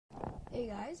Hey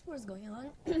guys, what's going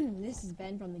on? This is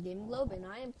Ben from the Gaming Globe, and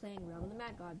I am playing Realm of the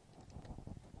Mad God.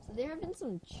 So there have been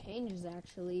some changes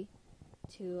actually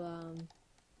to,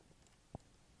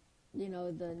 you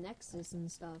know, the Nexus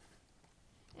and stuff.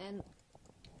 And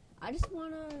I just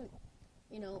wanna,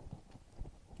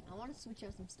 I wanna switch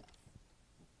out some stuff.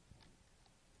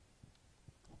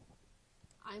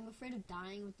 I'm afraid of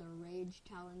dying with the Rage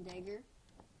Talon Dagger.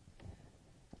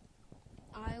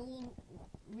 I will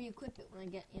re-equip it when I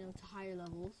get, to higher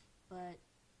levels, but,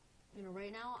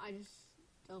 right now I just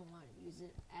don't want to use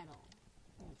it at all.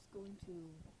 Let's go into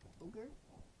Ogre.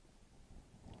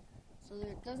 So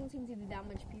there doesn't seem to be that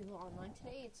much people online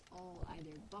today. It's all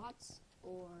either bots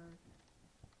or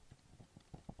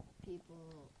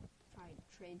people trying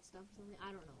to trade stuff or something.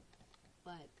 I don't know.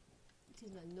 But it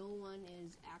seems that no one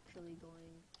is actually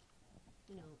going,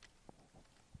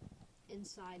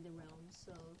 inside the realm.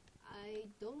 So I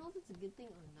don't know if it's a good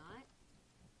thing or not,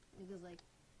 because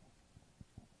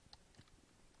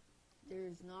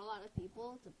there's not a lot of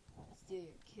people to steal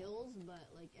your kills,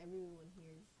 but everyone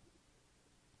here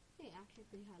is actually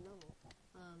pretty high level.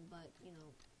 But I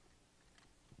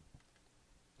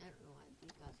don't know why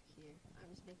these guys are here.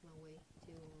 I'm just making my way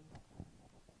to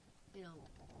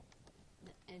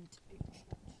the end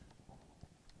picture.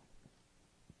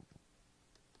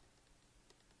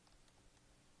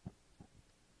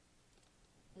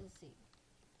 Let's see.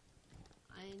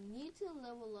 I need to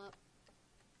level up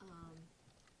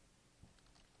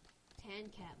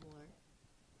Tancat more,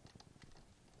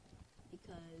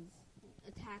 because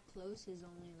attack close is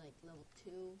only level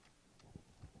 2.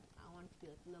 I want it to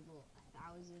be level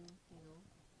 1000,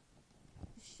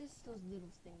 It's just those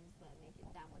little things that make it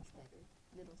that much better.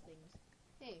 Little things.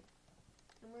 Hey,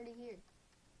 I'm already here.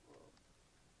 Whoa.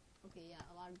 Okay, yeah,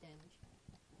 a lot of damage.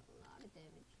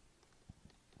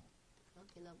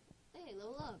 Okay,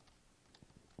 level up.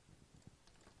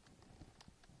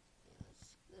 Yeah,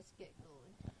 let's get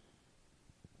going.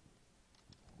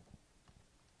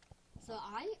 So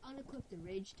I unequipped the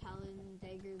Rage Talon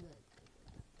Dagger, the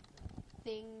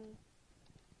thing,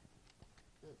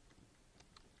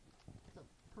 the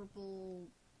purple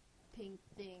pink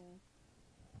thing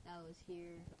that was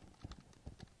here.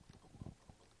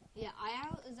 Yeah, I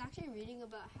was actually reading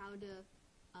about how to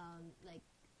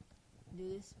do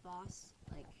this boss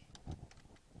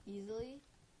easily.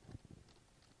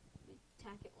 You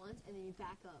attack it once and then you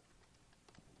back up,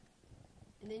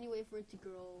 and then you wait for it to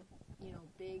grow,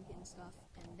 big and stuff,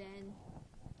 and then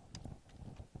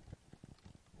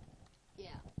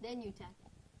then you attack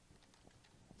it.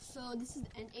 So this is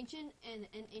an ancient, and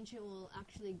an ancient will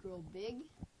actually grow big.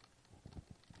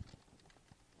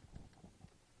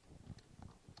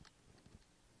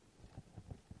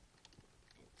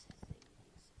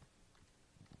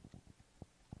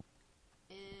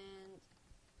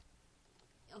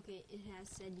 Okay, it has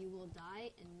said you will die,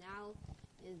 and now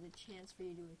is the chance for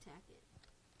you to attack it.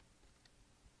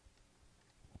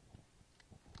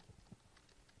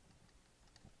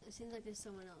 It seems like there's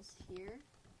someone else here.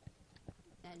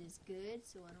 That is good,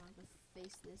 so I don't have to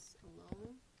face this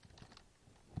alone.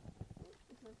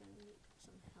 Looks like I need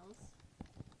some health.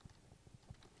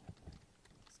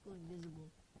 Let's go invisible.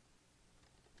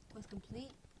 Quest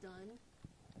complete, done.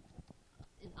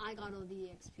 And I got all the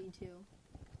XP too.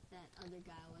 That other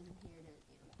guy wasn't here to,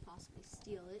 possibly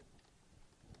steal it.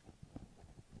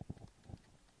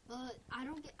 But I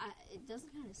don't get, it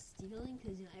doesn't kind of stealing,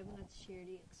 because, everyone got to share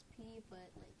the XP, but,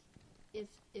 if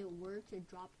it were to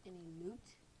drop any loot,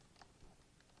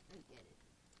 I get it.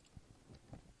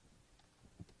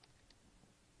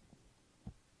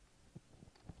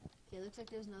 Okay, looks like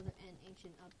there's another End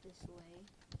Ancient up this way.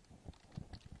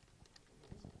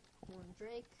 There's a Horn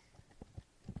Drake.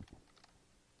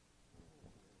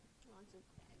 Lots of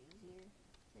baddies here.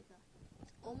 It's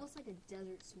almost like a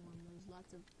desert swarm. There's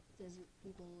lots of desert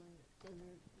people in the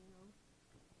desert,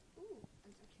 Ooh,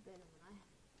 that's actually better than I have.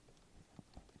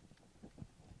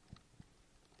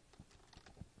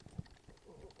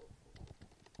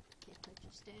 Can't touch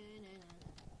your stand.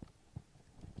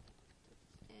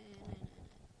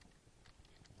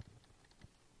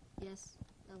 Yes,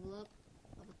 level up.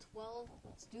 Level 12.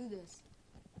 Let's do this.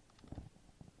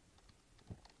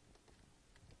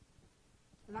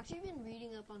 I've actually been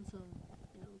reading up on some,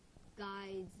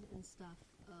 guides and stuff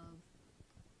of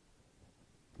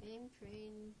Fame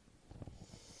Train.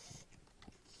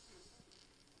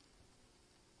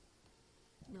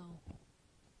 No,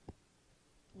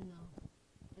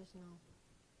 there's no.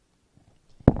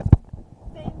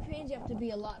 Fame Trains, you have to be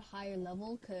a lot higher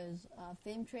level, because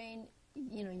Fame Train,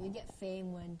 you get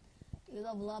fame when you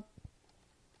level up,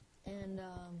 and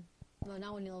well,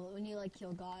 not when you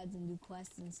kill gods and do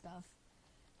quests and stuff.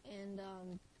 and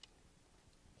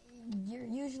you're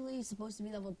usually supposed to be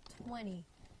level 20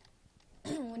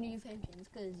 when you do fame chains,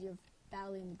 because you're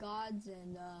battling the gods,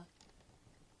 and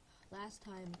last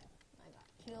time I got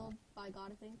killed by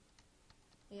God, I think.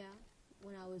 Yeah,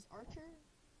 when I was archer?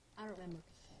 I don't remember.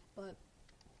 But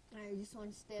I just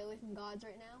want to stay away from gods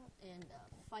right now and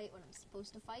fight when I'm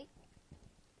supposed to fight.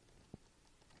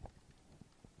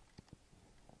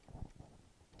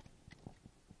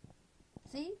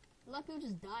 See? A lot of people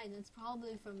just died, and that's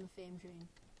probably from the fame train.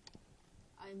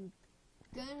 I'm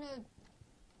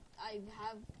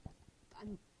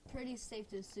pretty safe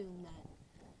to assume that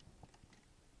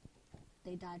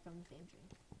they died from the fame train.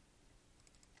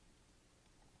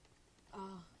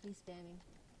 Oh, he's spamming.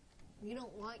 You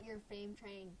don't want your fame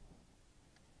train,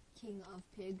 king of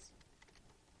pigs.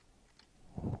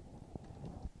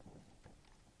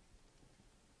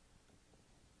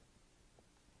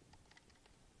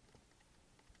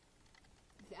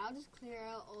 Okay, I'll just clear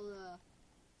out all the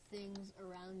things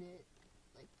around it,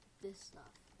 like this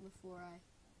stuff, before I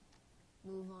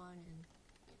move on and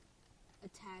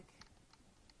attack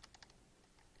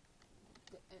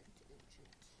the entrance.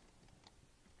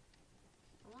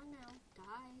 Come on now,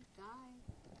 die.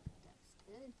 That's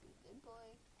good, be a good boy.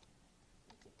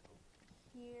 Let's go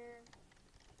here.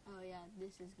 Oh yeah,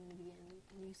 this is going to be a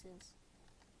nuisance.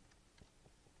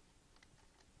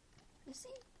 You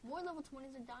see, more level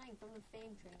 20s are dying from the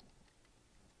fame train.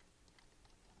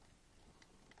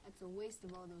 That's a waste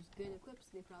of all those good equips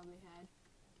they probably had.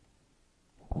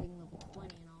 Being level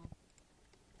 20 and all.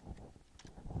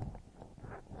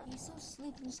 He's so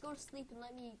sleepy. Just go to sleep and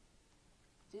let me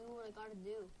do what I gotta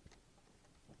do.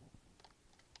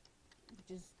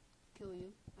 Just kill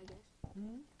you, I guess.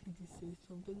 Did you say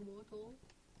something, mortal?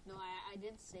 No, I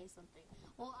did say something.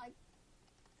 Well,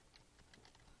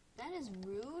 that is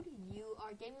rude. You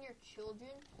are getting your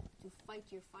children to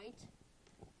fight your fight.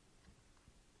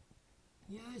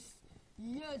 Yes!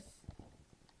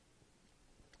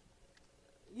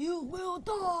 You will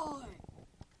die!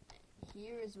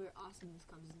 Here is where awesomeness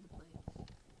comes into play.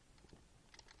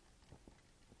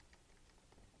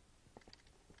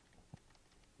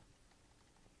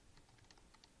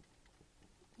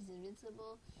 He's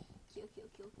invincible. Kill.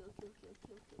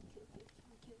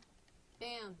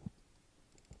 Bam!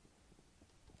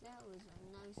 That was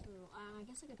a nice little... I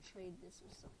guess I could trade this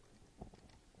with someone.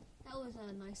 That was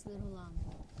a nice little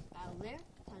battle there.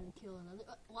 Time to kill another.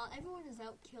 While everyone is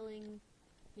out killing,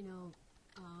 you know,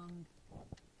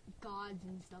 gods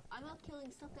and stuff, I'm out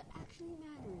killing stuff that actually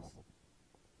matters.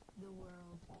 The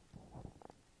world.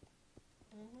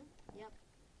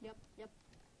 Yep.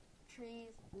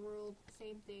 Trees, world,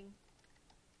 same thing.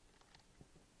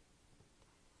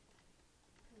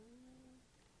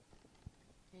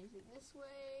 Anything this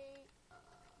way?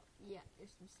 Yeah,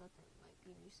 there's some stuff that might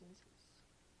be nuisances.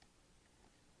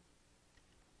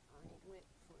 I need to wait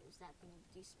for that thing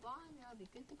to despawn, and I'll be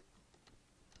good to go.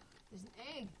 There's an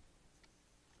egg!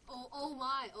 Oh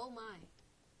my!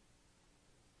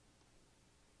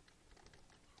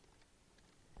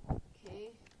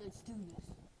 Okay, let's do this.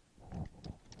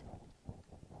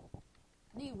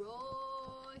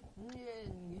 Leroy!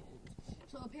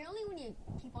 So apparently when you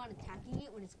keep on attacking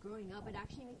it when it's growing up, it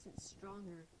actually makes it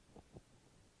stronger.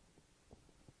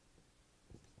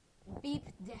 Beep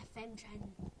the fame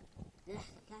train.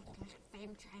 That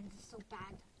fame train is so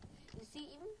bad. You see,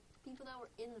 even people that were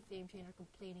in the fame train are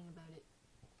complaining about it.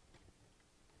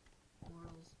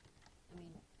 Mortals. I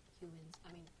mean, humans.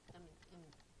 I mean,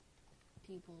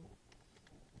 people.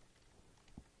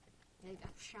 Like,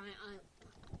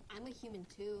 I'm a human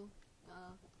too.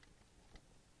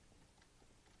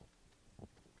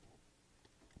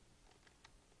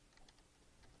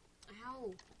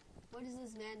 Ow! What is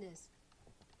this madness?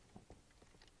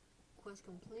 Quest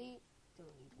complete.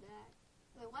 Don't need that.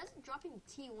 Wait, why is it dropping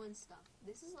T1 stuff?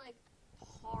 This is like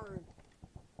hard.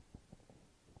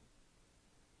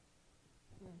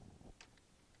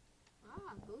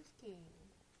 Ah, Ghost King.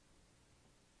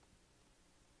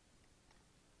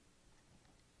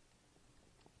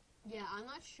 Yeah, I'm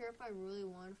not sure if I really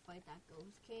want to fight that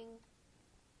Ghost King.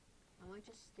 I might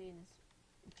just stay in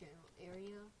this general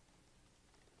area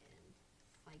and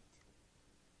fight.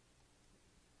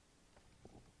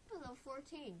 Oh, level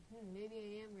 14. Maybe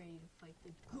I am ready to fight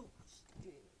the Ghost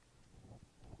King.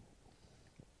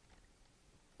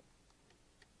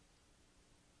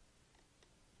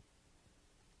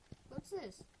 What's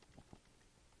this?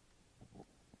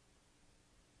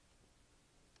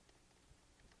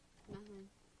 Nothing.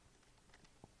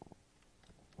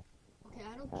 Okay,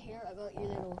 I don't care about your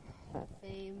little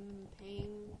fame,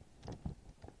 pain.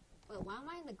 Wait, why am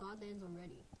I in the Godlands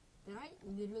already? Did I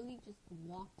literally just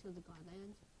walk to the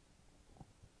Godlands?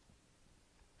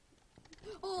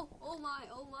 Oh my,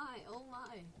 oh my, oh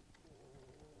my.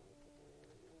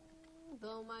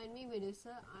 Don't mind me,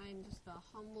 Medusa. I'm just a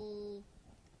humble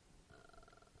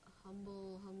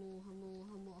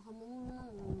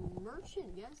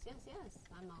merchant. Yes.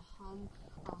 I'm a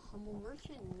humble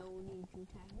merchant. No need to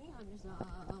tag me. I'm just a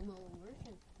humble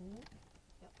merchant.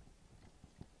 Yep.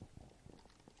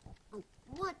 Oh,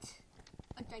 what?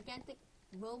 A gigantic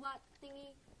robot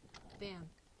thingy? Bam.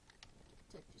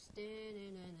 Touch your stand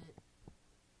and it.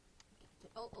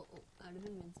 Oh, out of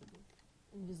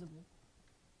invisible.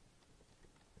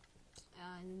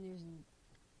 And then there's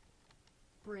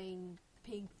a brain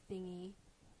pink thingy.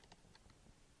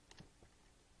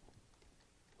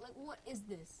 Like, what is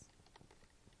this?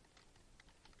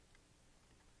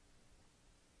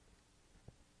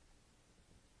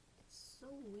 It's so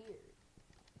weird.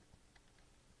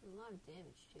 A lot of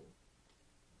damage too.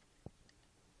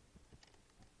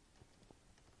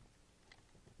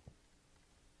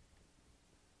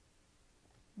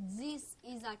 This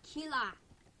is a killer.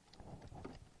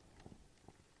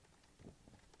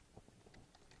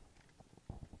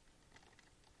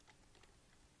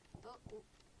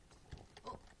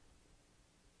 Oh,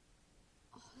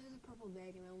 there's a purple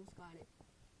bag and I almost got it.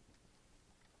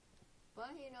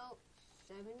 But you know,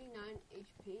 79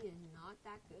 HP is not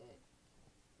that good.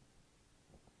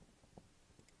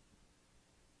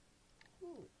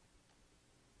 Ooh.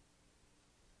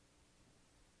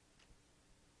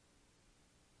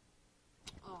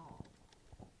 Oh.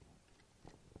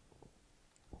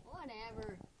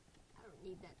 Whatever. I don't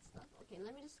need that stuff. Okay,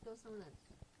 let me just go some of that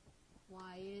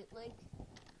quiet, like.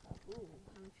 Ooh,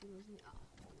 how much was it? Oh,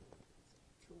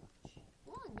 too much.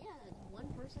 One, yeah, that's one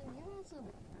person here. That's a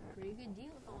pretty good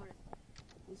deal if I want to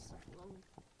do something long.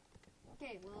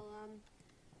 Okay, well,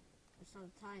 that's not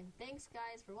the time. Thanks,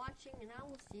 guys, for watching, and I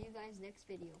will see you guys next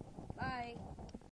video. Bye.